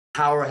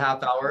Power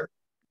Half Hour.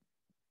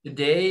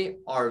 Today,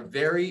 our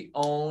very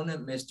own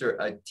Mr.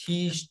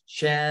 Ateesh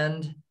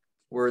Chand.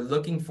 We're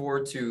looking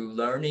forward to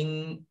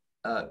learning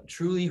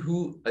truly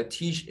who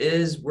Ateesh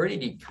is. Where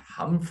did he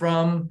come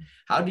from?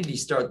 How did he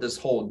start this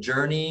whole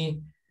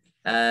journey?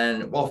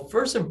 And well,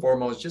 first and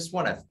foremost, just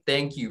want to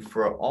thank you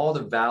for all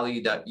the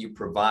value that you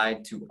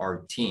provide to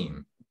our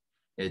team.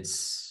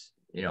 It's,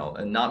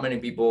 not many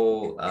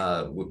people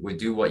would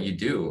do what you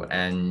do,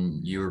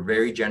 and you're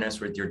very generous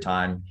with your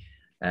time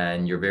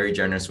and you're very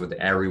generous with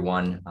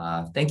everyone.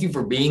 Thank you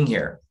for being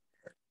here.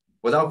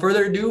 Without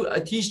further ado,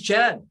 Ateesh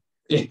Chand.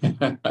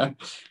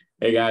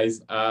 Hey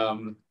guys,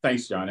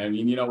 thanks, John. I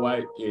mean, you know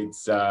what?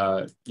 It's,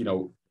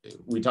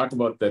 we talked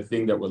about the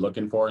thing that we're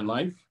looking for in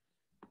life,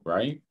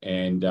 right?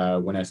 And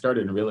when I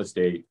started in real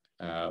estate,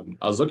 I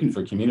was looking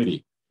for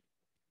community.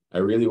 I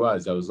really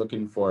was. I was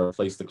looking for a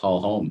place to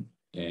call home.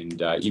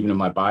 And even in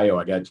my bio,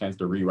 I got a chance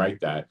to rewrite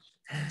that.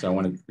 So I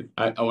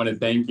want to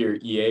thank your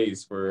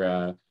EAs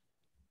for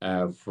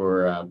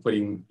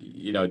putting,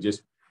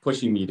 just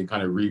pushing me to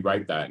kind of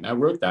rewrite that. And I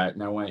wrote that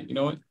and I went, you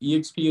know what,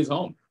 EXP is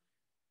home,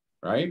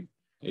 right?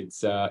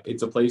 It's a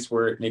place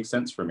where it makes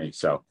sense for me.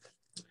 So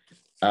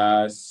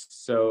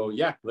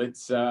yeah,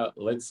 let's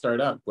start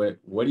up. What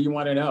do you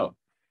want to know?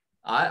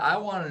 I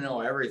want to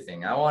know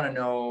everything. I want to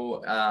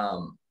know,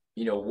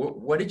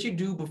 what did you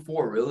do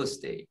before real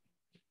estate?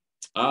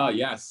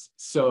 Yes.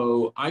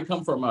 So I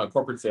come from a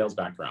corporate sales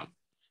background.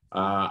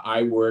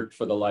 I worked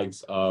for the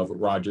likes of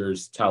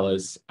Rogers,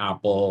 TELUS,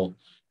 Apple.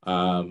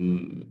 I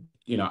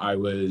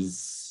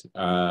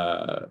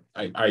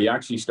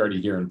actually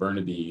started here in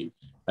Burnaby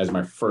as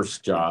my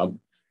first job.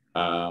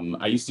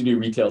 I used to do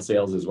retail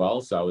sales as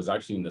well. So I was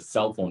actually in the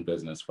cell phone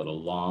business for the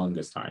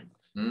longest time.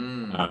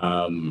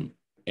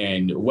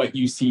 And what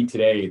you see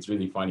today, it's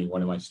really funny.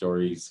 One of my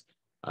stories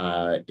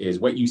is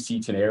what you see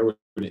today,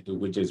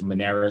 which is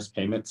Moneris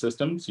payment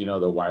systems,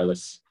 the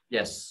wireless.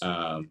 Yes.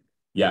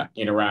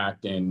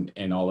 Interact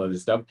and all of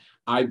this stuff.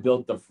 I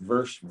built the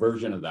first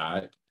version of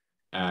that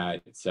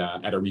at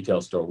a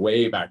retail store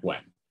way back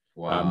when.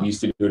 Wow. We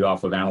used to do it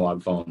off of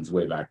analog phones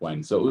way back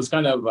when. So it was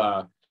kind of,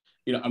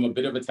 I'm a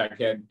bit of a tech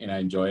head and I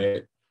enjoy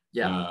it.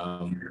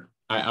 Yeah.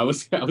 I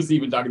was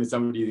even talking to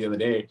somebody the other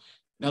day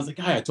and I was like,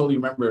 I totally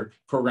remember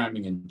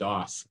programming in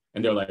DOS.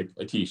 And they're like,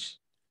 Ateesh,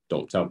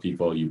 don't tell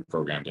people you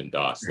programmed in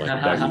DOS. Like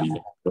that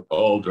really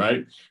old,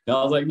 right? And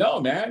I was like, no,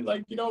 man,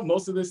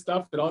 most of this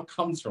stuff, it all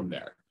comes from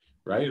there.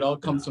 Right? It all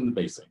comes from the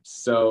basics.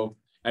 So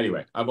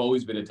anyway, I've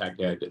always been a tech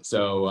head.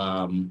 So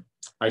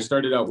I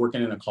started out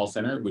working in a call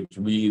center, which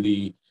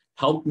really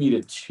helped me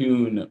to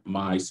tune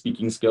my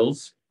speaking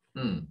skills,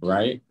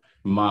 right?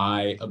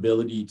 My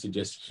ability to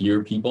just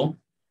hear people.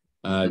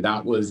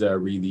 That was a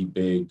really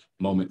big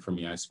moment for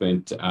me. I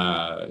spent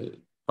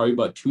probably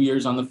about 2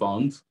 years on the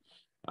phones.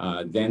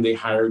 Then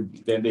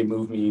they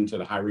moved me into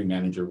the hiring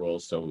manager role.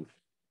 So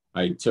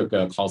I took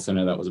a call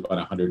center that was about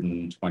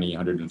 120,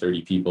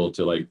 130 people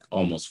to like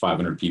almost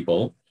 500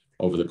 people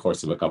over the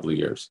course of a couple of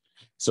years.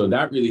 So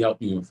that really helped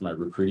me with my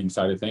recruiting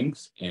side of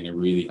things. And it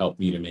really helped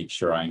me to make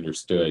sure I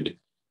understood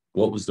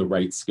what was the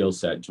right skill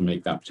set to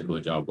make that particular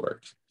job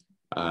work.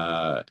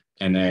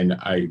 And then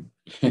I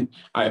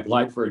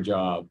applied for a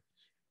job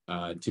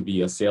to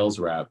be a sales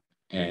rep,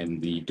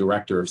 and the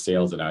director of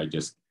sales and I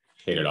just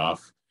hit it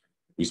off.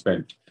 We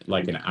spent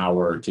like an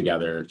hour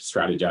together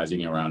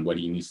strategizing around what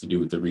he needs to do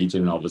with the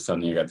region. And all of a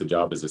sudden I got the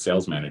job as a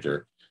sales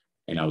manager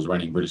and I was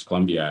running British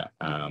Columbia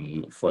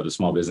for the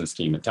small business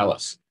team at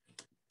TELUS.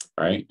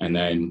 Right. And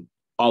then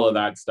all of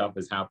that stuff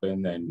has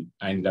happened. And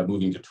I ended up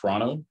moving to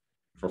Toronto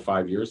for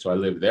 5 years. So I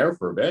lived there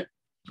for a bit.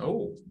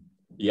 Oh,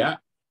 yeah.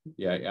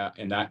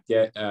 And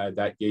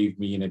that gave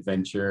me an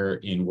adventure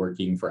in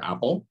working for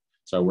Apple.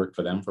 So I worked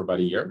for them for about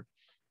a year.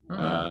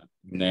 And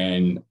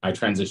then I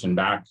transitioned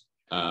back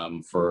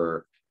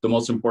for the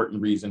most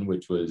important reason,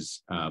 which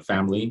was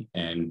family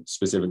and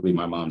specifically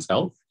my mom's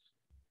health.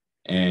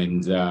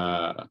 And,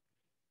 the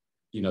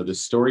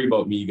story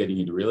about me getting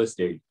into real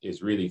estate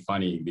is really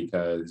funny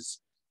because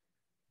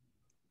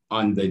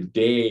on the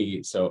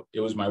day, so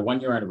it was my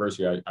 1 year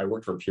anniversary. I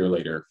worked for Pure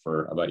Later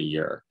for about a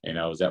year and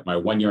I was at my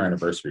 1 year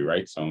anniversary,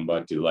 right? So I'm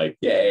about to like,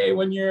 yay,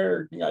 1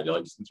 year,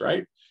 congratulations,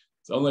 right?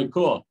 So I'm like,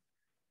 cool.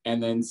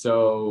 And then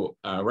so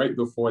right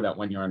before that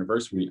 1 year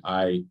anniversary,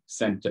 I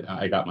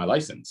got my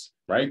license,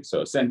 right?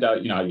 So sent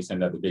out, how you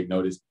send out the big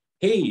notice,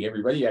 hey,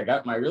 everybody, I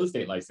got my real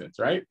estate license,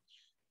 right?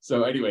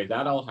 So anyway,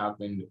 that all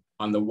happened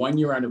on the 1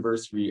 year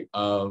anniversary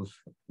of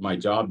my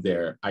job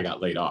there. I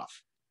got laid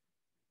off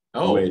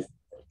with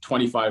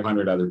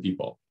 2,500 other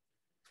people.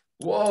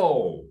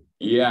 Whoa.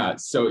 Yeah.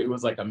 So it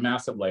was like a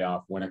massive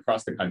layoff, went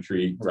across the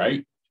country,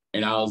 right?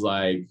 And I was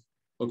like,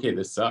 okay,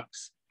 this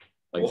sucks.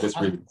 Like, this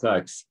really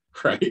sucks,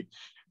 right?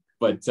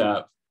 But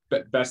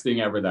best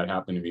thing ever that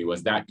happened to me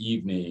was that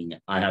evening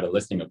I had a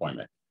listing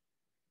appointment,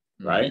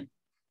 right?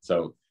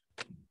 So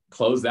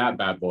close that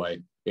bad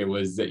boy. It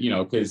was,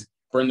 because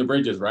burn the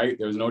bridges, right?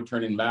 There was no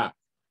turning back,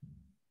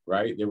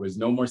 right? There was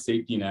no more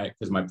safety net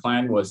because my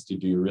plan was to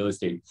do real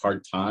estate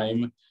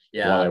part-time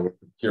while Yeah. I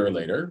worked with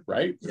Curator,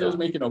 right? So I was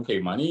making okay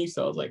money.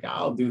 So I was like,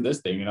 I'll do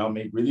this thing and I'll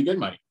make really good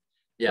money,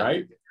 Yeah.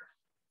 right?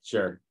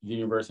 Sure. The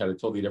universe had a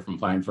totally different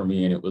plan for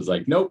me. And it was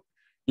like, nope,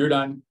 you're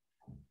done.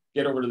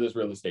 Get over to this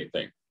real estate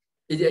thing.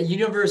 The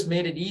universe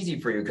made it easy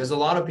for you because a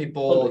lot of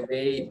people,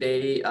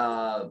 they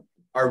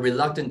are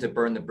reluctant to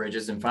burn the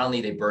bridges and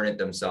finally they burn it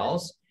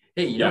themselves.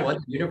 Hey, you know what?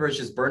 The universe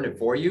just burned it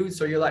for you.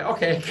 So you're like,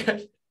 okay,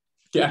 good.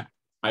 Yeah,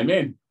 I'm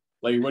in.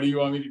 Like, what do you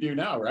want me to do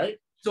now, right?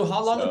 So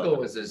how long ago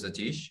was this,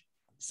 Ateesh?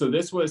 So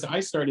this was, I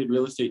started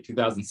real estate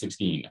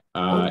 2016.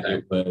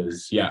 It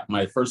was,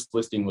 my first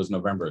listing was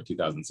November of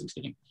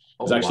 2016. It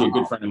was actually a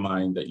good friend of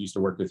mine that used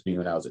to work with me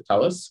when I was at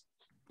TELUS.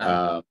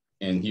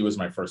 And he was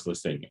my first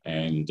listing.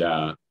 And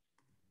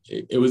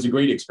it was a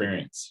great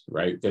experience,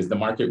 right? Because the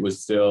market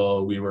was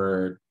still, we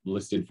were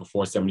listed for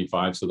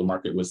 475. So the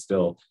market was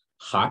still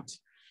hot,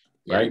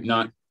 right?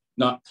 Not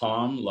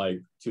calm like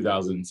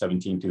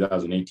 2017,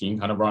 2018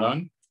 kind of brought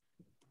on.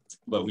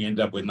 But we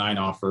ended up with 9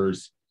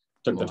 offers,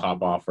 took the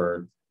top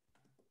offer,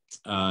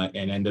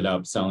 and ended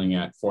up selling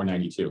at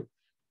 492,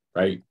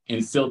 right?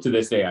 And still to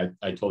this day,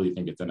 I totally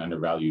think it's an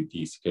undervalued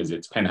piece because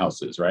it's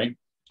penthouses, right?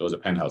 So it was a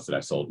penthouse that I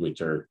sold,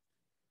 which are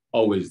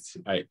always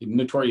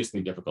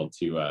notoriously difficult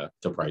to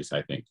price,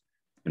 I think,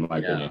 in my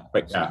opinion.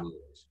 But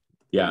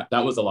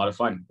that was a lot of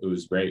fun. It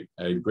was great.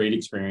 A great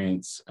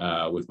experience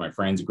with my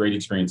friends, a great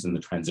experience in the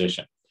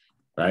transition,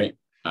 right?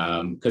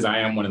 Because I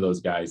am one of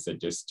those guys that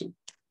just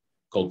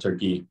cold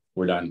turkey,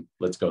 we're done.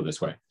 Let's go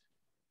this way.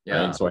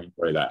 Yeah. Right? So I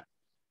enjoy that.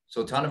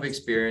 So a ton of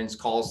experience,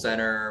 call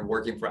center,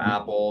 working for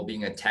Apple,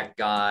 being a tech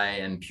guy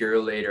and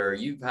Purelator.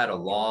 You've had a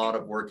lot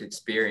of work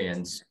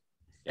experience.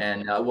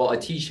 And well,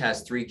 Ateesh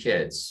has 3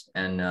 kids.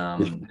 And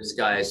this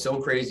guy is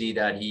so crazy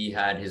that he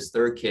had his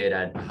 3rd kid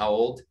at how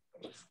old?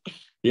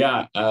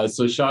 Yeah.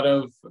 So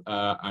Shadav,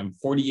 I'm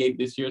 48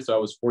 this year. So I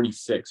was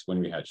 46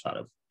 when we had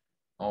Shadav.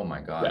 Oh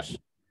my gosh. Yeah.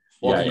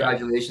 Well,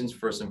 congratulations,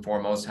 first and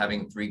foremost,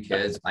 having 3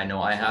 kids. I know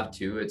I have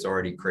 2. It's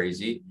already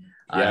crazy.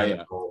 I don't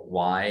know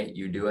why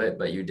you do it,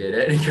 but you did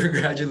it.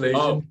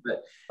 Congratulations.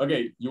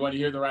 Okay. You want to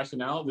hear the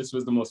rationale? This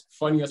was the most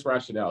funniest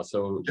rationale.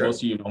 So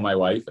most of you know my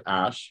wife,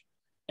 Ash,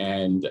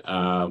 and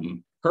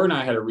her and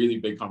I had a really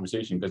big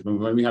conversation because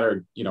when we had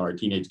our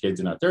teenage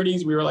kids in our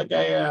 30s, we were like,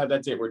 yeah,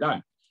 that's it. We're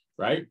done.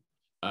 Right.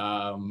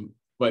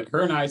 But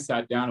her and I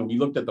sat down and we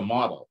looked at the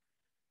model.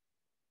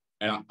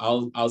 And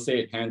I'll say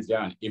it hands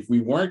down. If we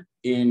weren't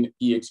in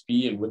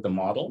EXP and with the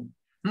model,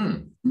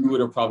 we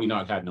would have probably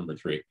not had number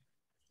 3.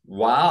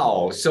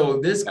 Wow. So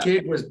this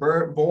kid was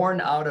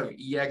born out of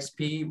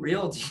EXP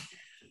Realty.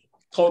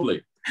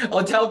 Totally.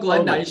 I'll tell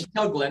Glenn that. You should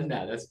tell Glenn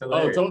that. That's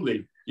hilarious. Oh,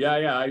 totally.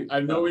 Yeah. I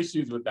have no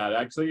issues with that,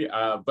 actually.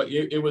 But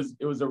it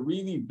was a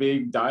really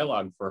big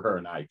dialogue for her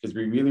and I, because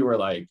we really were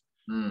like,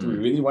 do we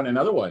really want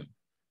another one?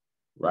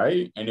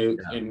 Right.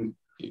 And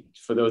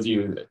for those of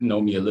you that know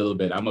me a little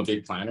bit, I'm a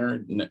big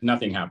planner.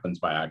 Nothing happens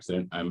by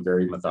accident. I'm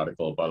very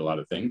methodical about a lot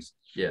of things.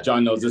 Yeah.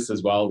 John knows this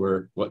as well.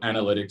 We're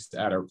analytics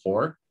at our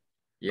core.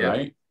 Yeah.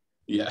 Right.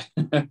 Yeah.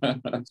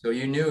 So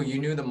you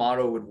knew the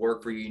model would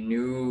work for you. You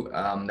knew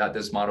that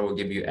this model would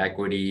give you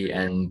equity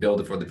and build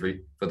it for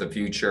the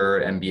future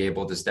and be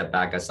able to step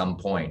back at some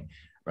point.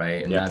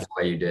 Right. And that's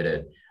why you did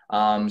it.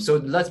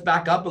 So let's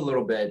back up a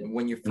little bit.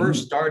 When you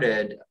first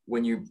started,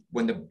 when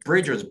the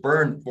bridge was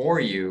burned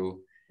for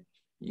you,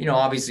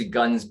 obviously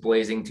guns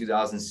blazing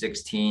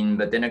 2016,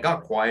 but then it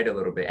got quiet a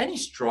little bit. Any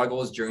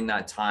struggles during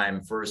that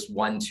time, first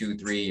 1, 2,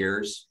 3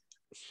 years?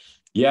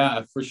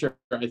 Yeah, for sure.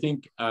 I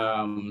think,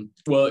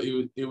 well,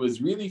 it was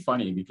really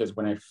funny because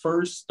when I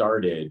first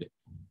started,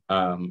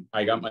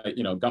 I got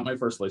my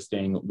first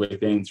listing.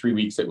 Within 3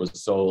 weeks, it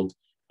was sold.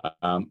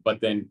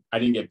 But then I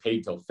didn't get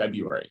paid till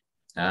February.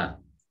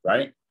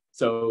 Right.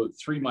 So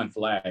 3-month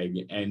lag.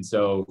 And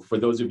so for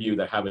those of you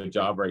that have a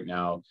job right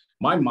now,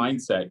 my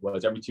mindset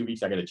was every 2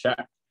 weeks, I got a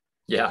check.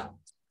 Yeah.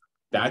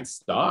 That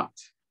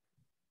stopped.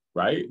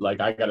 Right. Like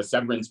I got a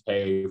severance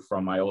pay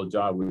from my old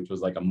job, which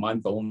was like a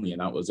month only. And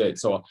that was it.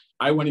 So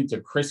I went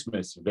into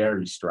Christmas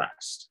very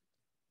stressed.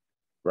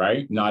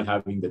 Right. Not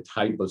having the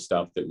type of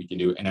stuff that we can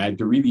do. And I had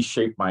to really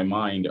shape my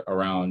mind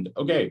around,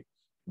 okay,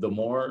 the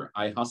more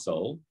I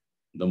hustle,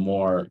 the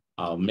more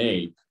I'll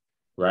make.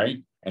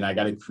 Right. And I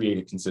got to create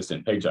a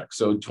consistent paycheck.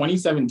 So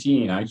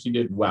 2017, I actually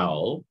did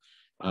well.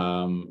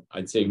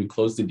 I'd say we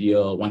closed the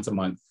deal once a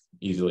month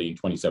easily in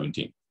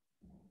 2017.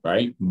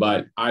 Right.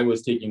 But I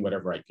was taking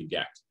whatever I could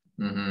get.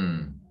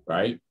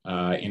 Right.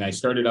 And I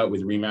started out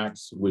with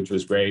Remax, which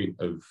was great,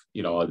 of,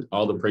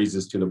 all the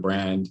praises to the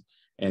brand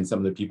and some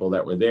of the people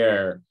that were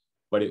there.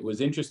 But it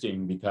was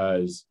interesting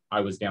because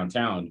I was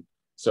downtown.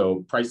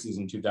 So prices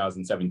in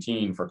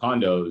 2017 for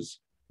condos,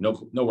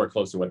 nowhere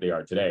close to what they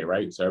are today,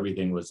 right? So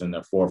everything was in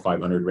the 400 or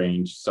 500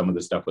 range. Some of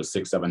the stuff was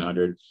 600,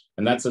 700,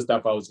 and that's the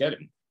stuff I was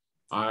getting.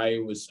 I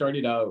was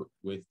started out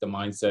with the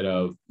mindset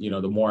of,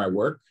 the more I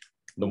work,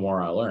 the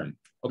more I'll earn.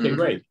 Okay,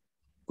 great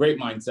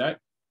mindset,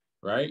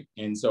 right?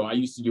 And so I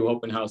used to do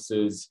open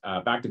houses,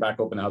 back-to-back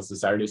open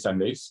houses, Saturday,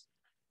 Sundays,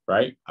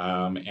 right?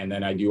 And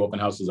then I do open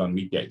houses on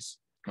weekdays,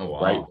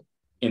 right?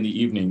 in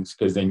the evenings,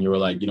 because then you were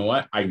like, you know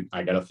what, I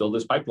got to fill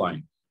this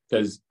pipeline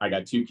because I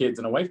got 2 kids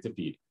and a wife to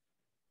feed,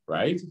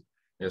 right?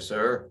 Yes,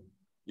 sir.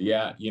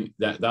 Yeah,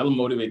 that'll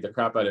motivate the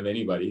crap out of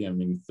anybody. I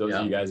mean, those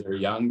of you guys that are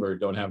young or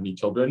don't have any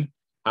children,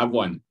 have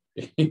one.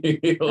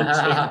 It'll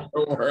change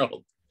the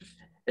world.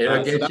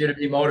 It'll get you to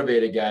be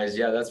motivated, guys.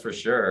 Yeah, that's for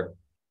sure.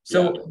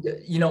 So,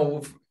 you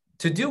know,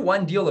 to do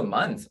one deal a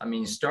month, I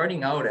mean,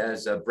 starting out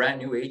as a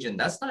brand new agent,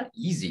 that's not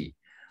easy.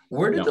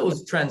 Where did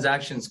those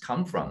transactions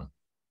come from?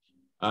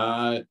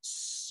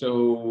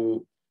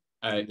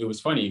 It was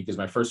funny because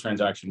my first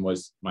transaction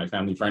was my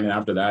family friend, and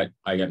after that,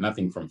 I got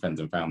nothing from friends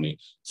and family.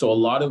 So a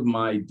lot of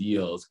my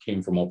deals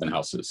came from open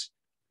houses.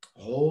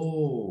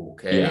 Oh,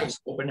 okay. Yeah,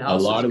 Open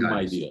houses, a lot of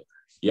my deals.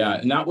 Yeah,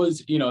 and that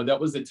was, you know, that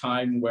was the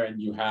time when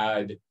you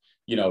had,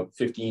 you know,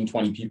 15,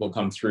 20 people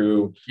come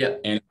through. Yeah.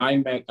 And I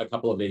met a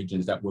couple of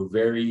agents that were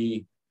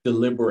very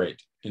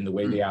deliberate in the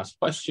way they asked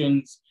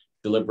questions,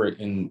 deliberate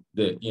in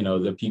the, you know,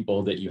 the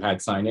people that you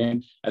had sign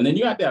in. And then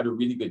you had to have a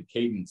really good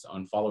cadence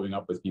on following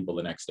up with people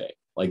the next day.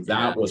 Like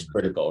that was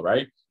critical,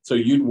 right? So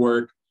you'd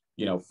work,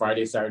 you know,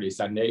 Friday, Saturday,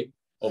 Sunday,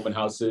 open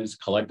houses,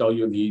 collect all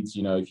your leads.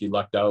 You know, if you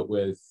lucked out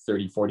with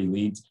 30, 40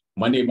 leads,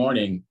 Monday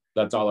morning,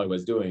 that's all I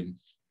was doing.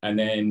 And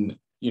then,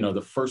 you know,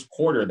 the first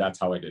quarter, that's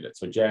how I did it.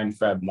 So Jan,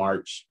 Feb,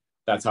 March,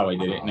 that's how I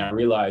did it. And I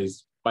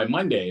realized by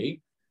Monday,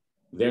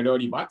 they'd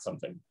already bought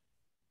something.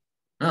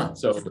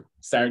 So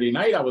Saturday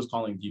night, I was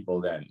calling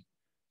people then.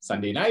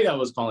 Sunday night, I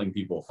was calling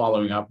people,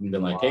 following up and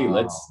been like, hey,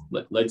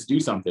 let's do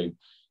something.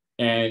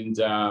 And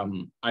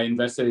I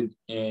invested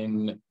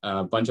in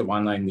a bunch of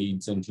online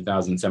leads in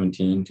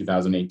 2017,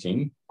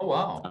 2018. Oh,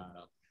 wow.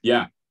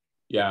 Yeah,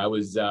 I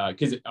was,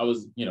 because I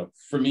was, you know,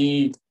 for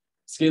me,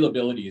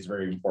 scalability is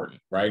very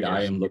important, right? Yes.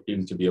 I am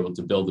looking to be able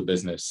to build a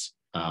business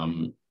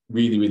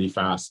really, really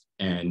fast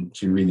and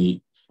to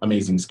really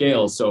amazing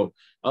scale. So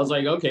I was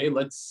like, okay,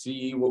 let's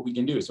see what we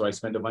can do. So I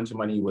spent a bunch of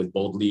money with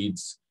Bold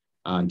Leads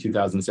in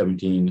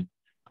 2017,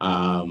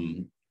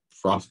 probably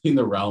in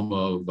the realm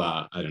of,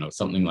 I don't know,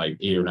 something like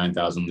 8,000 or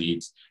 9,000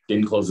 leads.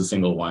 Didn't close a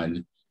single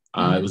one.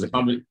 It was a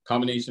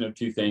combination of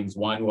two things.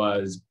 One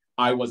was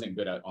I wasn't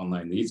good at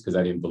online leads because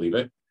I didn't believe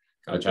it.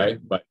 Okay.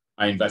 But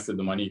I invested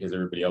the money because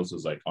everybody else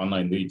was like,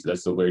 online leads,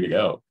 that's the way to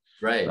go.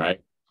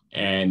 Right.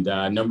 And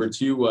number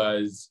two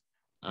was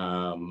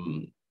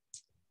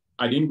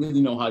I didn't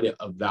really know how to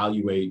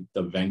evaluate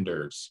the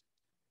vendors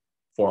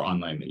for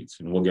online leads.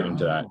 And we'll get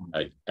into that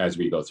as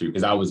we go through,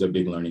 because that was a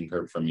big learning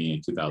curve for me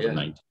in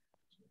 2019.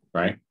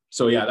 Right.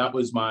 So yeah, that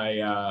was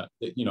my,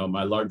 you know,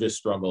 my largest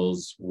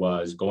struggles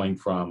was going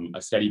from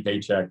a steady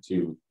paycheck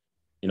to,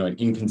 you know, an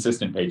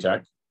inconsistent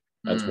paycheck.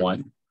 That's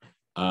one.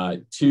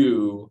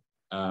 Two,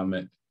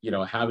 you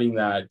know, having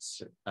that,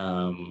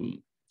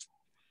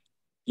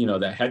 you know,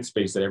 that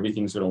headspace that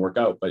everything's going to work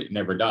out, but it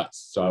never does.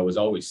 So I was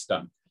always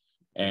stuck.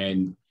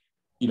 And,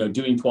 you know,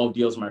 doing 12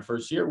 deals in my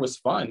first year was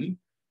fun,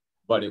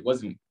 but it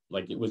wasn't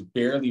like, it was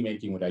barely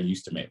making what I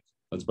used to make.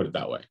 Let's put it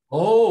that way.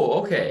 Oh,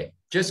 okay.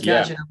 Just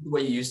catching up to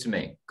what you used to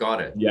make.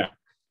 Got it.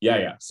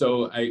 Yeah.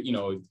 So you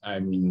know, I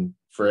mean,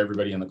 for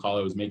everybody on the call,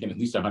 I was making at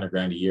least 100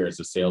 grand a year as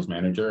a sales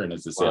manager and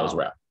as a sales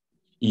rep.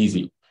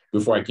 Easy.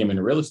 Before I came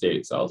into real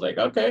estate. So I was like,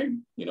 okay,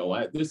 you know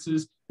what, this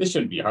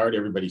shouldn't be hard.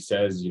 Everybody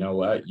says, you know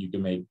what, you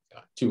can make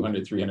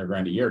 200, 300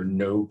 grand a year,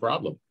 no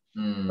problem.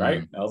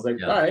 Right. I was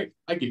like, all right,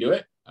 I can do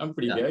it. I'm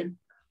pretty good.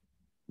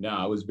 No,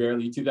 I was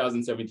barely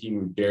 2017.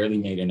 We barely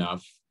made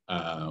enough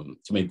to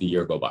make the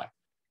year go by.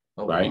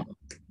 Right. Wow.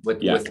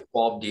 With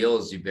 12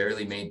 deals, you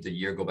barely made the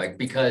year go by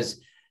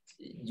because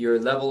your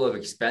level of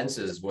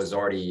expenses was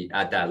already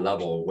at that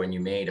level. When you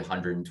made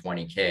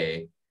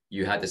 120K,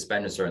 you had to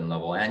spend a certain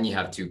level and you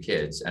have 2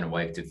 kids and a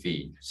wife to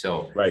feed.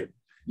 So,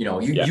 you know,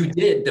 you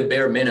did the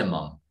bare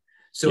minimum.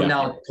 So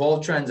now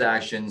 12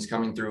 transactions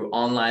coming through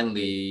online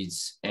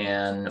leads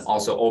and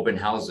also open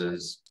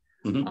houses.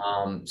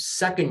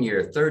 Second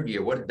year, third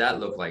year, what did that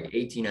look like?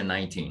 18 and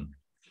 19?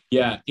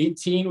 Yeah,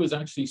 18 was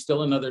actually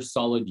still another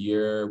solid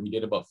year. We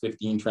did about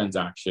 15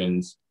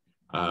 transactions.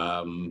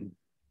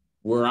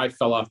 Where I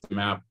fell off the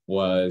map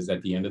was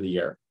at the end of the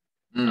year.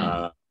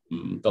 The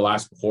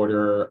last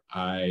quarter,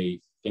 I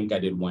think I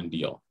did 1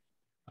 deal.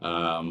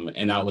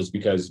 And that was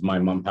because my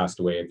mom passed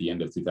away at the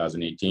end of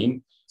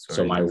 2018.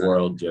 So my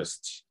world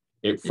just,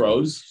 it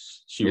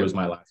froze. She was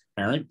my last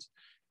parent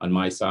on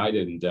my side.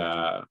 And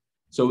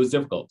so it was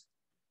difficult.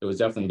 It was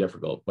definitely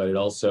difficult, but it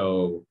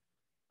also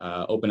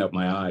opened up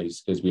my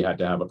eyes because we had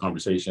to have a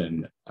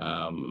conversation,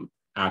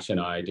 Ash and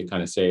I, to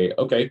kind of say,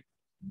 okay,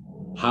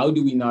 how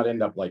do we not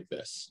end up like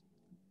this?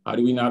 How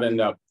do we not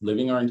end up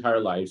living our entire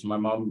lives? My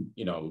mom,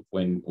 you know,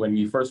 when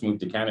we first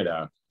moved to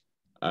Canada,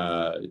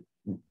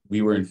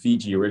 we were in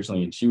Fiji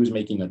originally, and she was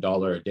making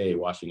 $1 a day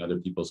washing other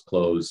people's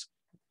clothes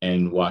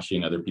and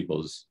washing other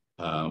people's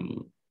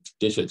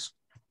dishes.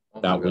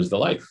 That was the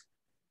life,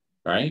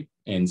 right?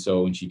 And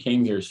so when she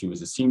came here, she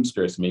was a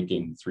seamstress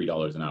making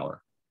 $3 an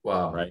hour.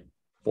 Wow. Right?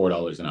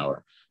 $4 an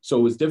hour. So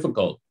it was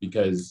difficult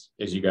because,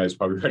 as you guys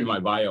probably read in my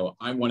bio,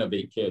 I'm one of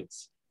 8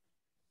 kids.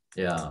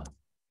 Yeah.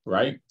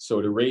 Right?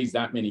 So to raise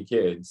that many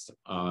kids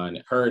on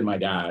her and my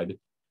dad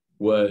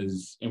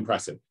was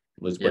impressive.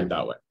 Let's put it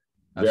that way.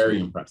 Absolutely.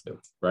 Very impressive,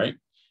 right?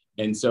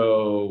 And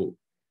so,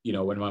 you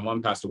know, when my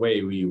mom passed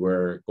away, we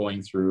were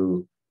going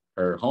through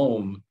her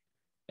home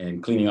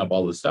and cleaning up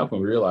all the stuff,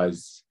 and we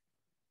realized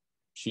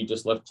she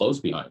just left clothes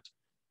behind.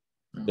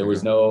 There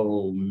was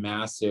no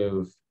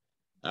massive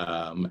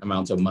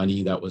amounts of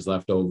money that was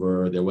left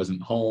over. There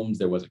wasn't homes,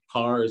 there wasn't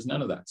cars,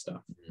 none of that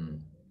stuff.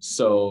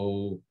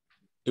 So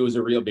it was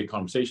a real big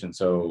conversation.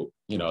 So,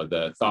 you know,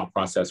 the thought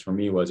process for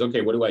me was,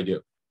 okay, what do I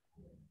do?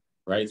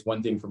 Right? It's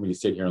one thing for me to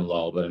sit here and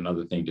lull, but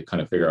another thing to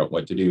kind of figure out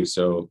what to do.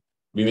 So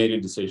we made a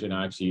decision.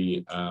 I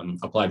actually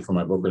applied for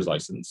my broker's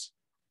license.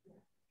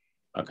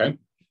 Okay.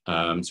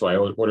 So I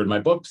ordered my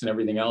books and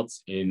everything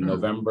else in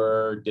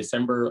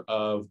December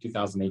of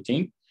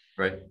 2018.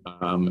 Right.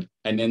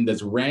 And then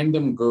this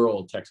random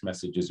girl text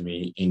messages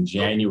me in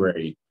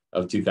January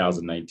of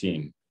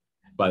 2019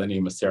 by the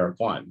name of Sarah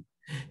Kwan,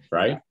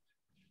 right?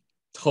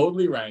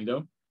 Totally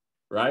random,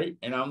 right?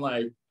 And I'm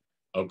like,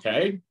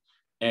 okay.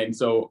 And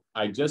so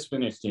I just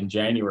finished in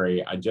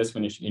January, I just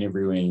finished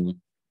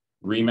interviewing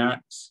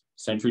Remax,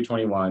 Century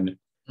 21,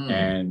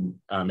 and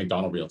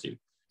McDonald Realty.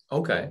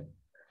 Okay.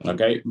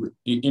 Okay.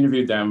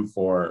 Interviewed them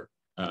for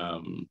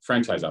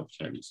franchise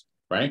opportunities,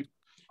 right?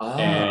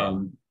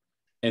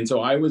 And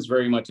so I was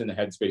very much in the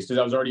headspace because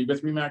I was already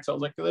with Remax. I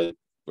was like,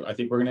 I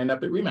think we're going to end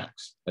up at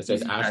Remax. I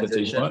said, Ash, let's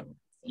say what?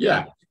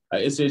 Yeah.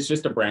 It's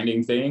just a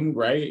branding thing,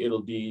 right?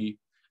 It'll be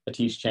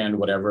Ateesh Chand,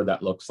 whatever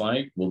that looks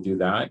like. We'll do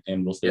that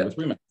and we'll stay with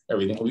Remax.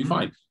 Everything will be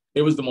fine.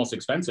 It was the most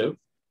expensive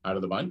out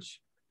of the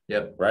bunch.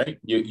 Yep. Right?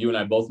 You and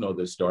I both know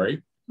this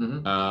story.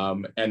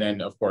 And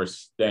then, of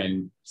course,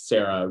 then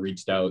Sarah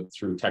reached out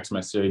through text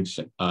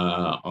message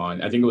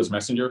on, I think it was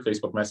Messenger,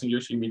 Facebook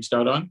Messenger, she reached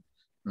out on.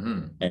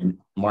 And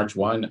March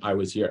 1, I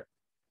was here.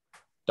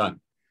 Done.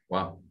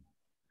 Wow.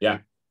 Yeah.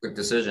 Quick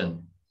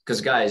decision.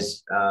 Because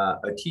guys,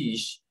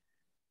 Ateesh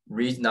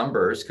reads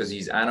numbers because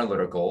he's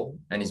analytical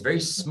and he's very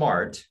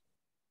smart.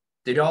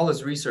 Did all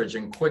his research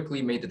and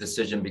quickly made the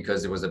decision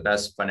because it was the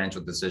best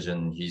financial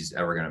decision he's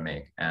ever going to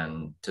make.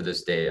 And to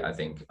this day, I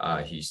think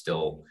he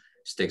still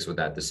sticks with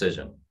that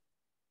decision.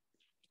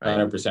 Right?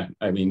 100%.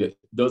 I mean,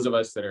 those of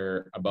us that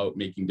are about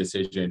making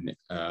decision,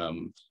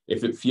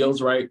 if it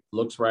feels right,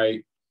 looks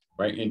right,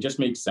 and just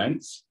makes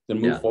sense,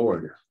 then move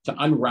forward. To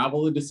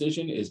unravel the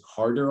decision is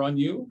harder on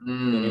you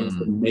than it is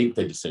to make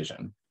the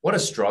decision. What a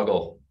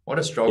struggle. What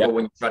a struggle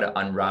when you try to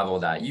unravel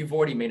that. You've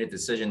already made a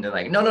decision. They're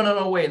like,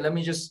 no, wait, let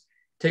me just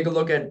take a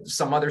look at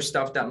some other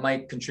stuff that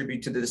might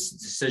contribute to this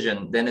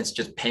decision. Then it's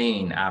just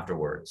pain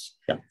afterwards.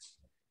 Yeah.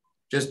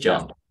 Just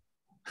jump.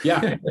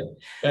 Yeah.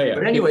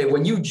 But anyway,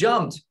 when you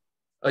jumped,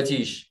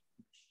 Ateesh,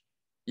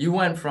 you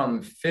went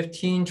from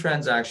 15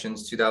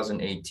 transactions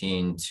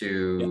 2018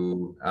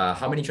 to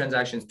how many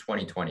transactions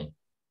 2020?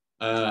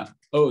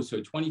 So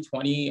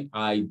 2020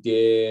 I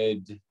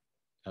did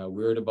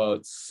we're at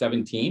about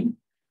 17.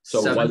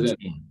 So 17.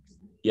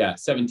 It wasn't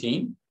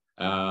 17.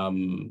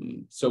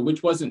 So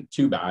which wasn't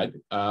too bad.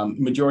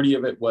 Majority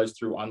of it was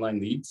through online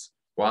leads.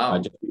 Wow.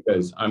 Just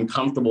because I'm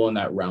comfortable in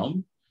that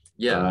realm.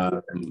 Yeah.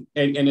 And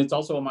it's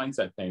also a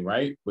mindset thing,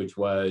 right? Which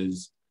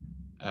was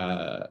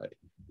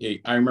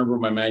I remember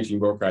my managing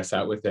broker, I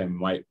sat with him,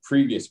 my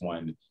previous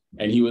one,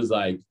 and he was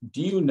like,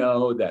 do you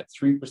know that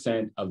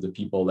 3% of the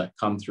people that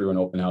come through an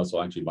open house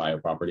will actually buy a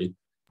property?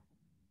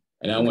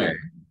 And I went,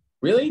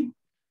 really?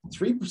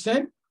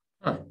 3%?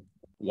 Huh.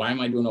 Why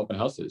am I doing open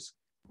houses?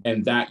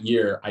 And that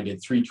year I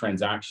did 3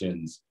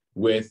 transactions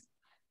with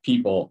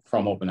people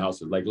from open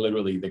houses. Like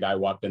literally the guy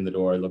walked in the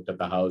door, looked at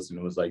the house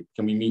and was like,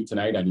 can we meet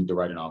tonight? I need to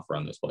write an offer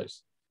on this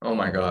place. Oh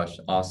my gosh.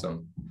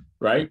 Awesome.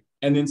 Right.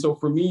 And then, so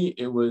for me,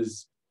 it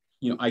was,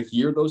 I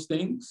hear those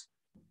things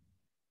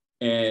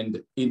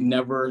and it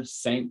never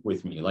sank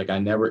with me. Like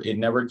it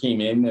never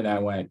came in and I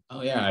went,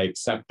 oh yeah, I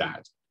accept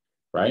that.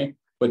 Right.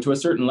 But to a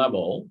certain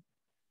level,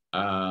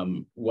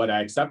 what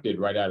I accepted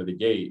right out of the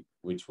gate,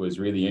 which was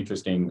really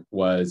interesting,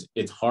 was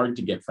it's hard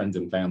to get friends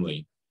and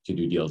family to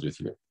do deals with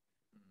you.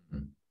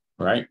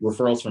 Right.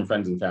 Referrals from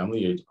friends and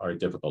family are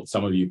difficult.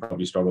 Some of you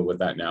probably struggle with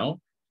that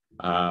now.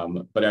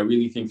 But I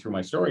really think through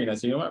my story and I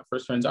say, you know what,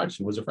 first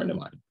transaction was a friend of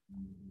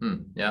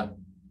mine. Yeah.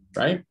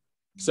 Right.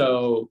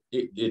 So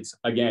it's,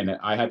 again,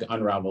 I had to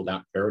unravel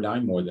that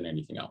paradigm more than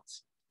anything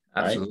else.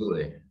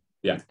 Absolutely. Right?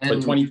 Yeah.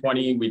 But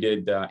 2020, we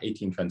did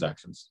 18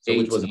 transactions. So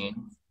 18. Which was,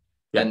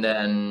 and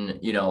then,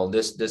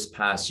 this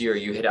past year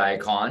you hit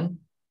icon.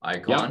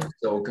 Yeah.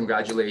 So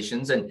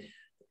congratulations. And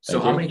so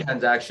how many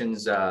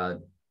transactions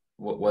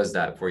what was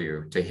that for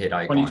you to hit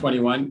icon?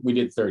 2021, we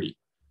did 30.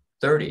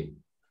 30.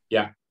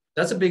 Yeah.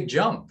 That's a big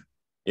jump.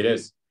 It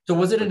is. So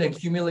was it an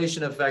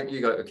accumulation effect? You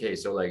go, okay,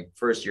 so like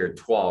first year,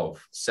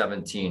 12,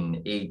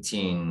 17,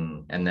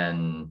 18, and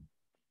then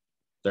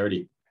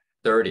 30.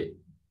 30.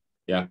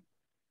 Yeah.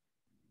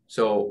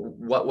 So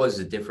what was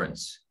the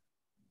difference?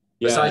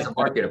 Besides the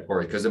market, of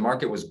course, because the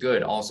market was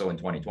good also in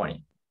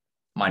 2020.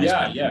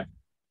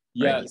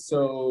 Yeah.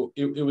 So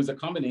it was a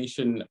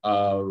combination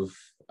of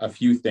a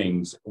few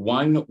things.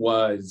 One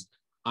was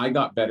I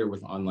got better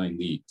with online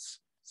leads.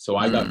 So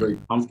I got very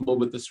comfortable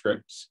with the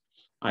scripts.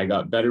 I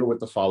got better with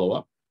the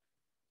follow-up.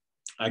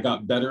 I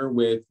got better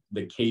with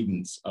the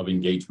cadence of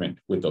engagement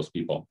with those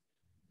people.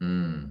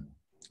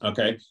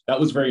 Okay, that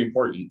was very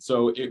important.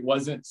 So it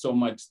wasn't so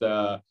much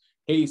the,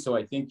 hey, so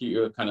I think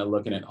you're kind of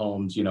looking at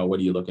homes, you know, what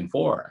are you looking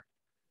for,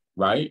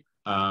 right?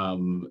 I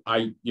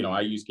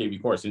use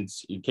KV Core,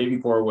 since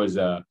KV Core was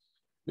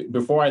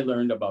before I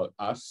learned about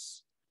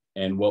us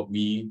and what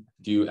we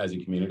do as a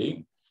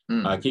community.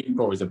 KV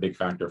Core was a big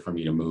factor for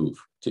me to move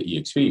to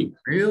EXP.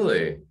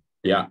 Really?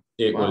 Yeah,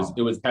 it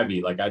was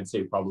heavy. Like I'd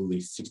say probably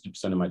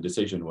 60% of my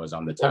decision was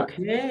on the tech.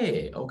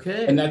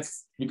 Okay. And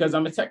that's because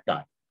I'm a tech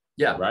guy.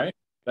 Yeah. Right.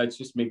 That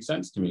just makes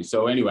sense to me.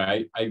 So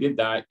anyway, I did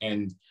that.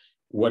 And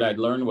what I'd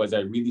learned was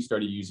I really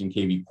started using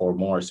KV Core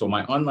more. So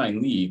my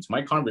online leads,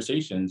 my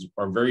conversations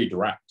are very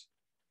direct.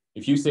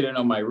 If you sit in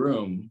on my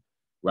room,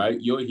 right,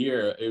 you'll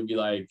hear, it would be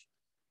like,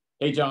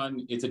 hey,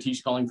 John, it's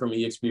Ateesh calling from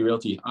Exp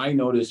Realty. I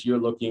noticed you're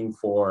looking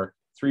for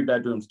 3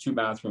 bedrooms, 2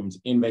 bathrooms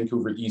in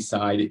Vancouver East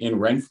Side in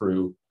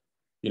Renfrew.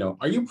 You know,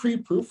 are you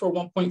pre-approved for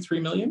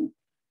 1.3 million?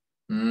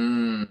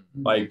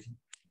 Like,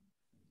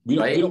 we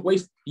don't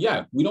waste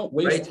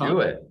right time.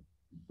 It.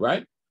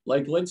 Right?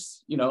 Like,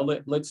 let's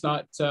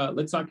not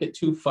get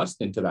too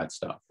fussed into that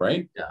stuff,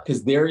 right?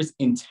 Because there is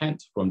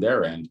intent from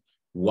their end.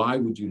 Why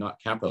would you not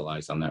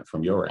capitalize on that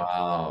from your end?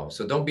 Wow.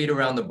 So don't beat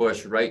around the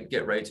bush, right?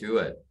 Get right to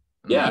it.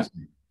 Amazing.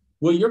 Yeah.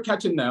 Well, you're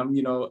catching them,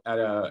 you know,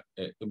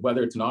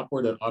 whether it's an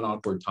awkward or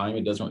unawkward time,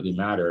 it doesn't really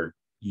matter.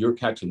 You're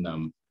catching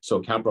them. So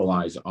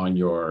capitalize on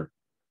your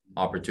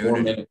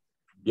opportunity.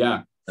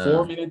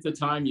 4 minutes of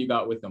time you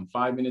got with them,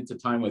 5 minutes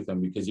of time with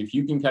them, because if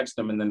you can catch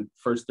them in the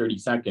first 30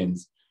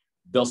 seconds,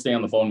 they'll stay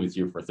on the phone with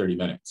you for 30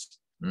 minutes,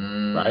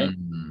 right?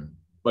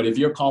 But if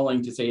you're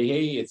calling to say,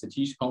 hey, it's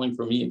Ateesh calling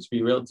from Exp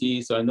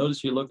Realty. So I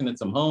noticed you're looking at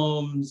some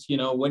homes, you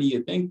know, what are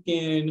you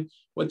thinking?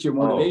 What's your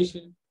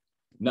motivation?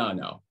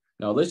 No,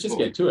 let's just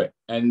get to it.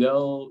 And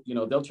they'll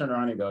turn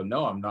around and go,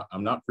 no,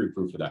 I'm not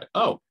pre-approved for that.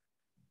 Oh,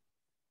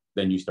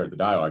 then you start the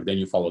dialogue. Then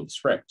you follow the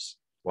scripts.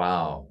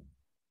 Wow.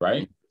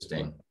 Right?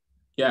 Interesting.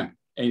 Yeah.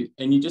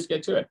 And you just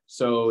get to it.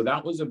 So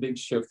that was a big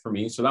shift for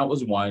me. So that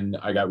was one.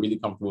 I got really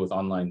comfortable with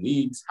online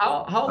leads.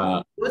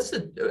 What's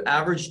the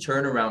average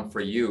turnaround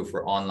for you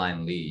for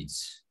online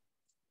leads?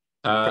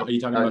 Are you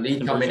talking about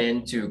lead coming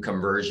into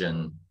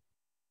conversion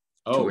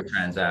to a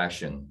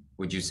transaction?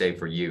 Would you say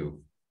for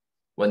you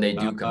when they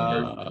do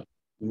convert?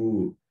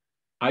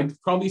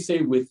 I'd probably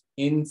say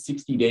within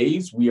 60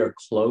 days, we are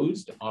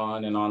closed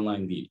on an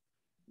online lead.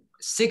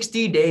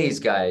 60 days,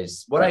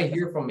 guys. What I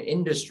hear from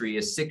industry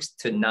is 6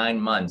 to 9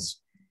 months.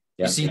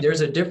 You see, there's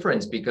a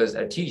difference because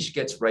Ateesh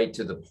gets right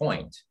to the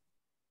point.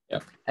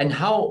 And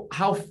how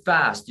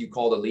fast do you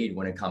call the lead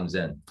when it comes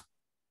in?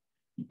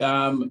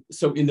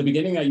 So in the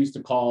beginning, I used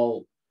to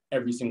call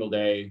every single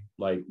day,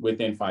 like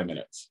within 5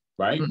 minutes,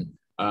 right?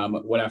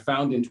 What I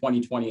found in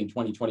 2020 and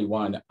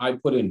 2021, I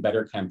put in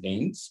better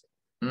campaigns.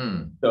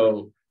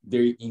 So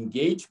their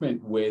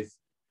engagement with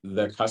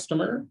the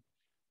customer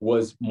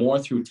was more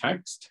through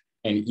text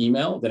and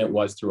email than it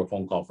was through a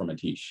phone call from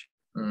Ateesh.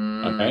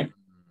 Okay.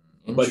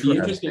 But the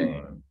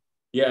interesting,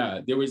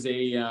 there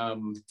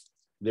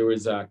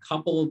was a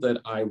couple that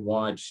I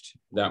watched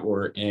that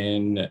were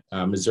in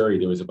Missouri.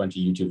 There was a bunch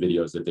of YouTube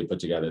videos that they put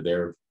together.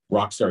 They're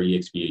Rockstar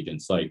EXP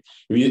agents. Like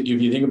if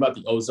you think about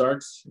the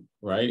Ozarks,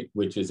 right,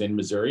 which is in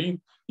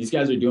Missouri, these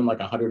guys are doing like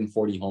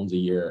 140 homes a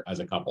year as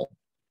a couple.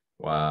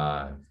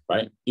 Wow.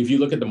 Right. If you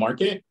look at the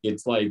market,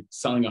 it's like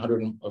selling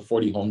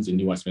 140 homes in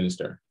New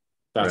Westminster.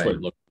 That's what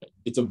it looks like.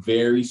 It's a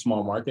very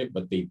small market,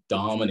 but they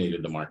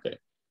dominated the market.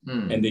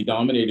 And they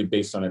dominated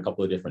based on a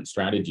couple of different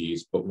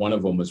strategies, but one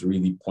of them was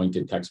really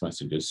pointed text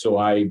messages. So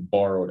I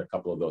borrowed a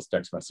couple of those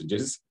text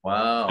messages.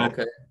 Wow.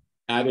 Okay.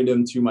 Added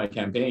them to my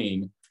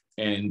campaign.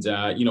 And,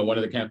 one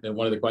of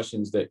the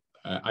questions that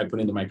I put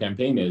into my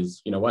campaign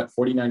is, you know what,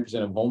 49%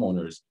 of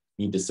homeowners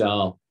need to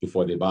sell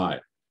before they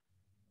buy,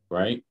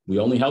 right? We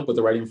only help with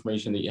the right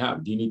information that you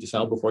have. Do you need to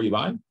sell before you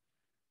buy?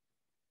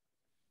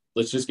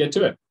 Let's just get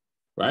to it,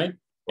 right?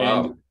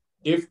 Wow. And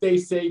if they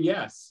say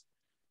yes,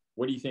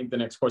 what do you think the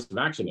next course of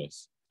action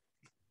is?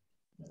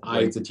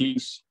 It's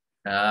Ateesh.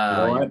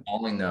 You're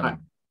calling them.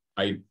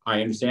 I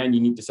understand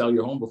you need to sell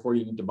your home before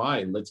you need to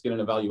buy. Let's get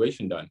an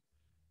evaluation done.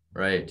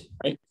 Right.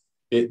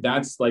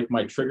 That's like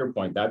my trigger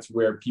point. That's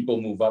where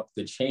people move up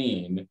the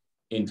chain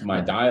into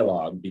my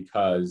dialogue,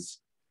 because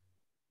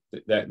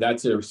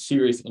that's a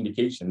serious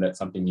indication that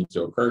something needs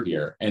to occur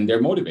here, and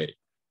they're motivated.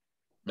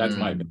 That's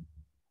my opinion.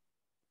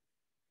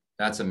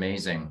 That's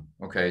amazing.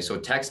 Okay, so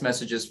text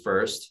messages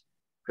first,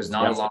 because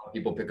not a lot of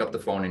people pick up the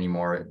phone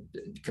anymore.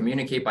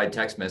 Communicate by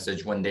text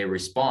message. When they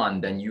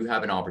respond, then you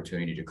have an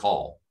opportunity to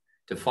call,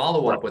 to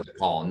follow up with a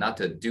call, not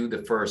to do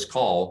the first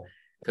call,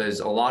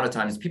 because a lot of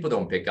times people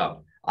don't pick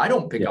up. I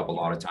don't pick up a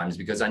lot of times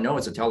because I know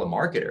it's a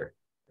telemarketer.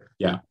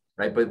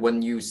 Right. But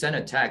when you send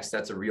a text,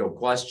 that's a real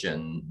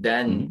question.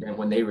 Then and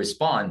when they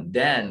respond,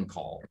 then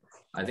call.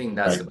 I think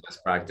that's the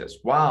best practice.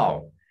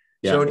 Wow.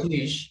 So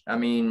Ateesh, I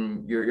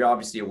mean, you're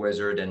obviously a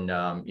wizard, and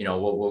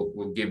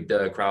we'll give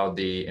the crowd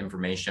the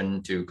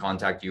information to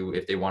contact you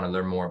if they want to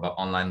learn more about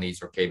online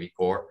leads or KV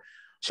Core.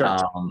 Sure.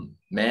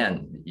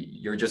 Man,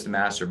 you're just a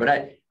master.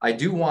 But I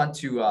do want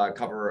to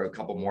cover a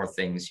couple more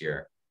things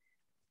here.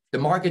 The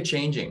market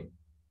changing,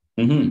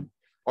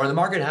 or the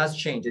market has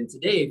changed, and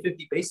today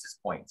 50 basis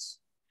points.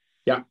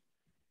 Yeah.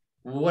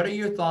 What are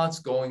your thoughts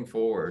going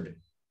forward?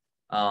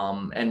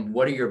 And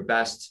what's your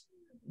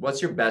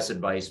best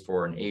advice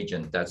for an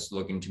agent that's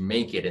looking to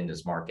make it in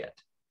this market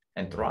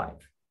and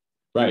thrive?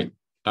 Right.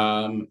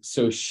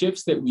 So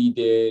shifts that we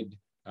did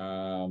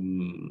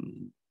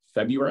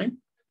February,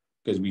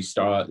 because we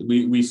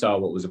saw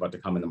what was about to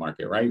come in the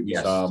market, right? We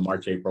saw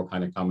March, April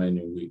kind of come in,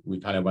 and we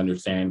kind of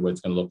understand what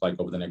it's going to look like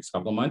over the next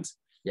couple of months.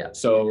 Yeah.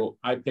 So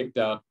I picked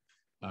up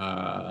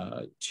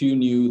 2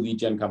 new lead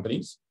gen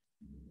companies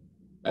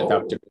at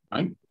that particular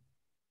time.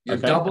 You're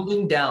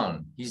doubling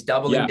down. He's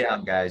doubling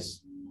down,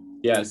 guys.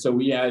 Yeah. So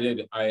I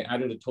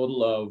added a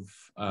total of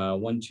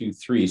 1, 2,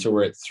 3. So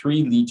we're at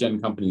 3 lead gen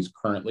companies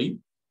currently.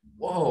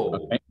 Whoa.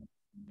 Okay.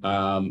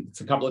 It's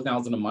a couple of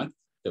thousand a month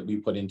that we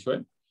put into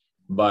it.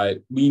 But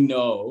we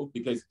know,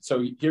 because,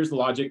 so here's the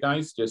logic,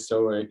 guys, just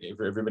so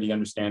if everybody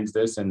understands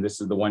this, and this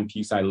is the one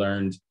piece I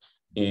learned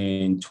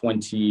in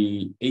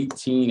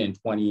 2018 and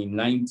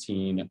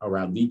 2019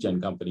 around lead gen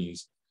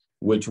companies,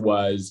 which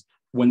was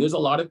when there's a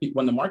lot of people,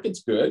 when the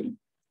market's good,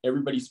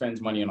 everybody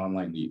spends money on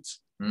online leads.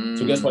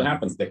 So guess what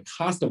happens? The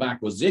cost of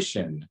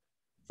acquisition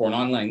for an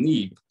online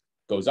lead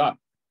goes up,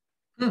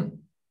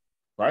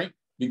 right?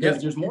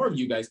 Because there's more of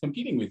you guys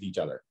competing with each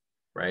other.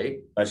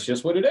 Right. That's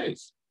just what it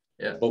is.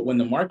 Yeah. But when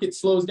the market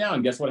slows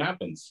down, guess what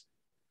happens?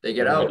 They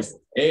get out.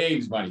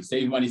 Saves money.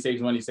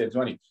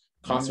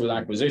 Cost of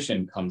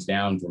acquisition comes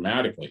down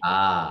dramatically.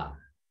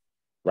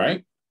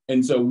 Right?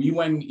 And so we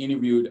went and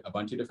interviewed a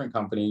bunch of different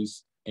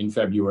companies in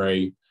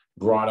February,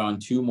 brought on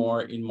 2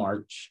 more in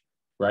March,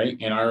 right?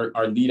 And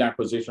our lead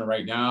acquisition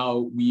right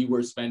now, we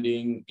were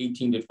spending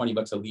 18 to 20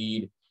 bucks a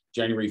lead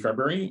January,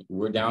 February.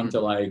 We're down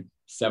to like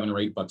 $7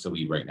 or $8 a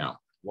lead right now.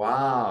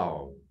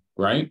 Wow.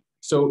 Right?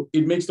 So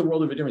it makes the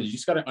world of a difference. You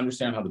just got to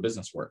understand how the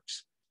business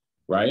works,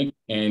 right?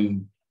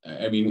 And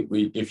I mean,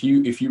 if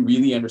you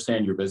really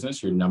understand your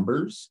business, your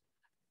numbers,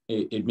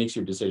 it makes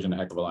your decision a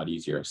heck of a lot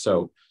easier.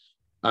 So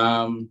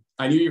I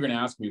knew you were going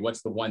to ask me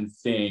what's the one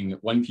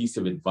piece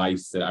of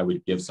advice that I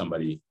would give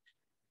somebody.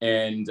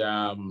 And,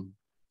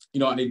 you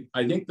know,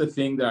 I think the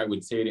thing that I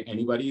would say to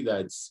anybody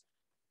that's,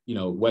 you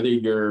know, whether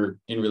you're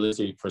in real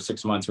estate for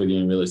 6 months, whether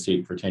you're in real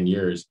estate for 10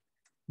 years,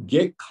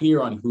 get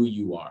clear on who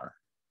you are.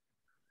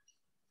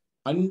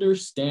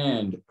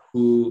 Understand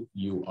who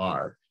you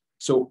are.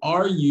 So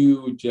are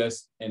you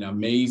just an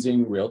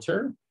amazing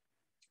realtor?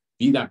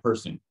 Be that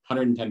person,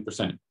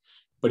 110%.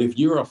 But if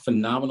you're a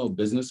phenomenal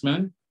business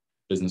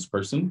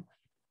person,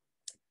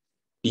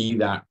 be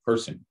that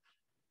person,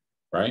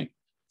 right?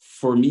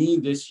 For me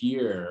this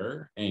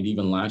year, and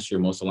even last year,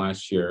 most of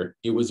last year,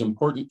 it was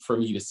important for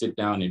me to sit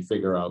down and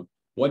figure out,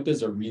 what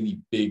does a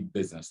really big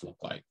business look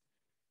like?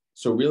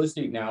 So real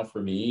estate now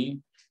for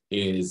me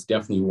is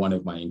definitely one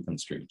of my income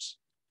streams.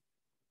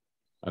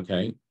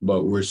 Okay,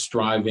 but we're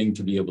striving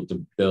to be able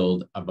to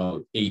build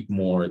about 8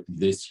 more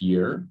this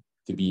year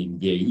to be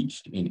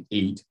engaged in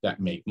 8 that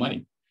make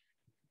money,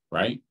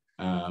 right?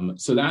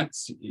 So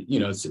that's, you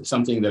know,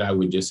 something that I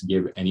would just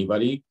give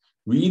anybody.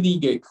 Really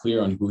get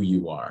clear on who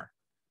you are,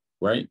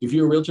 right? If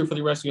you're a realtor for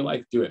the rest of your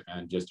life, do it,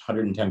 man. Just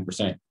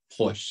 110%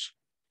 push,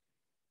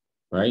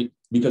 right?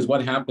 Because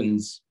what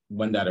happens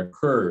when that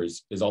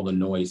occurs is all the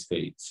noise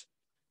fades,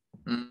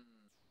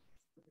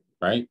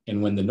 right?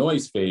 And when the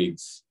noise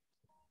fades,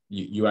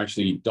 you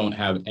actually don't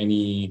have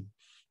any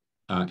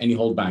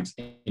holdbacks,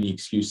 any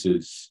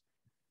excuses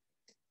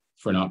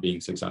for not being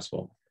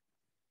successful.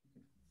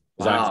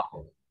 Is that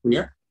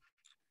clear?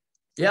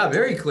 Yeah,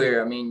 very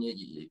clear. I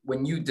mean,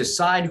 when you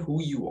decide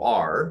who you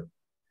are,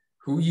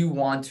 who you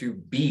want to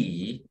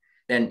be,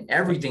 then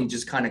everything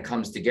just kind of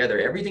comes together.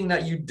 Everything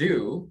that you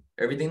do,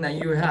 everything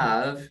that you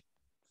have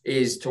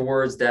is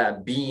towards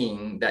that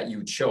being that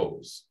you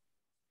chose,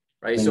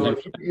 right? So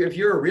if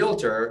you're a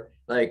realtor,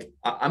 like,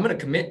 I'm going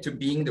to commit to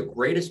being the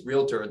greatest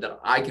realtor that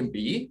I can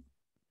be,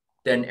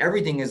 then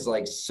everything is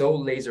like so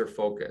laser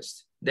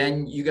focused.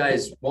 Then you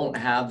guys won't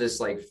have this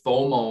like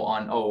FOMO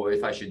on, oh,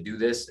 if I should do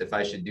this, if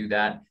I should do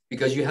that,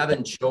 because you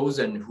haven't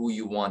chosen who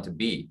you want to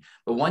be.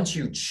 But once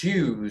you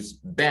choose,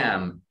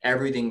 bam,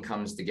 everything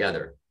comes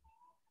together.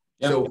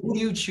 Yep. So who do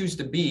you choose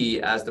to be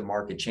as the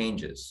market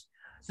changes?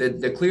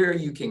 The clearer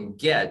you can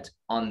get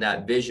on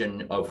that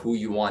vision of who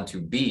you want to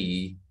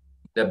be,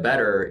 the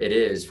better it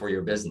is for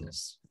your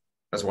business.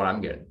 That's what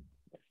I'm getting.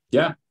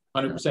 Yeah,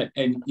 100%.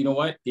 And you know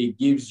what? It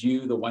gives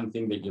you the one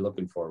thing that you're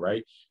looking for,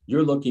 right?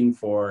 You're looking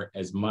for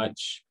as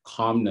much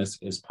calmness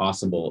as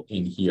possible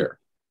in here.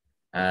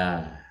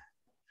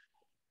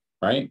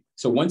 Right?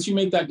 So once you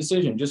make that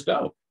decision, just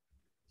go.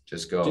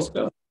 Just go. Just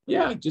go.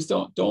 Yeah, just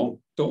don't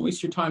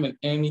waste your time on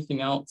anything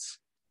else,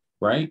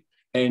 right?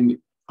 And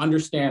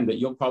understand that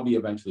you'll probably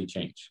eventually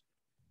change.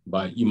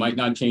 But you might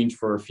not change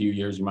for a few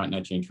years, you might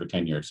not change for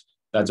 10 years.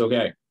 That's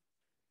okay.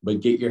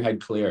 But get your head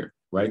clear.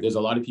 Right? There's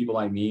a lot of people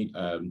I meet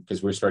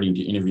because we're starting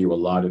to interview a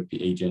lot of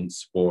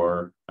agents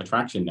for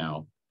attraction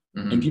now.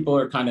 And people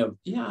are kind of,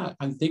 yeah,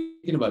 I'm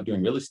thinking about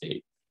doing real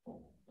estate,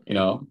 you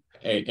know,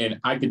 and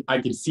I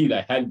could see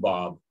the head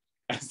bob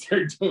as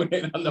they're doing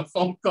it on the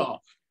phone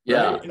call.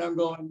 Yeah. Right. And I'm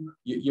going,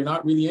 you're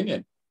not really in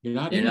it. You're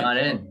not in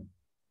it.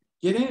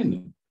 Get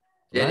in.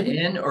 Get right?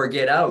 in or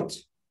get out.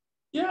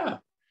 Yeah.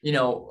 You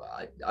know,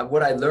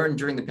 what I learned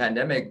during the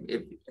pandemic,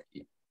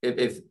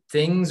 if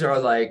things are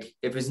like,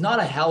 if it's not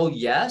a hell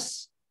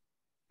yes,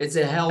 it's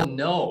a hell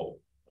no.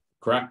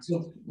 Correct.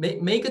 So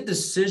make a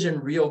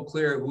decision real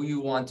clear who you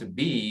want to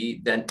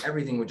be, then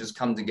everything would just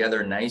come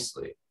together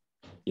nicely.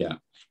 Yeah.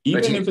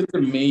 Even if it's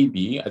a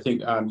maybe, I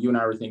think you and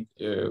I were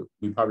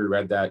we probably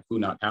read that Who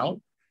Not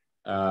How.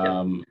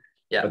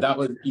 Yeah. But that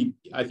was,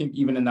 I think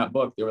even in that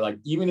book, they were like,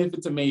 even if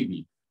it's a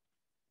maybe,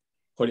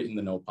 put it in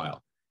the no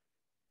pile.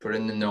 Put it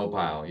in the no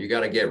pile. You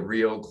got to get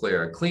real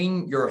clear.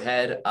 Clean your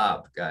head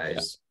up,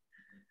 guys.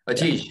 Yeah.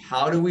 Ateesh,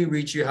 how do we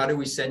reach you? How do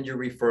we send you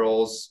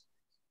referrals?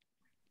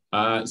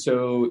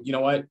 So you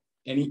know what?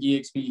 Any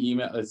EXP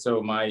email.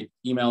 So my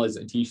email is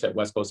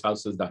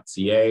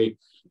ateesh@westcoasthouses.ca.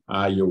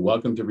 You're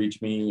welcome to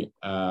reach me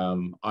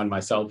on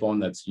my cell phone.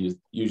 That's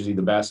usually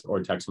the best,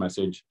 or text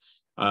message.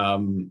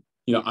 You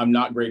know, I'm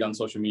not great on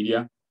social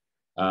media.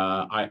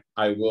 I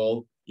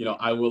will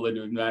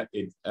admit that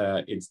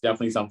it's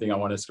definitely something I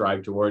want to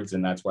strive towards,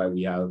 and that's why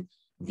we have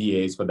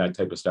VAs for that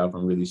type of stuff.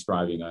 I'm really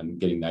striving on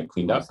getting that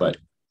cleaned up. But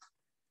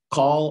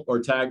call or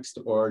text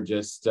or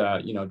just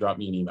drop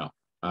me an email.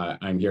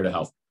 I'm here to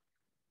help.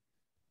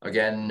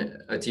 Again,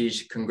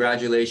 Ateesh,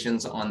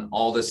 congratulations on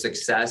all the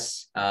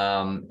success.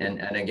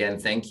 And again,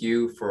 thank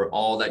you for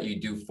all that you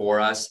do for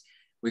us.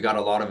 We got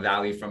a lot of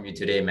value from you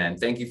today, man.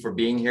 Thank you for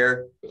being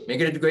here. Make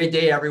it a great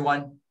day,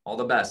 everyone. All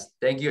the best.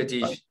 Thank you,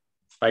 Ateesh.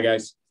 Bye,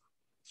 guys.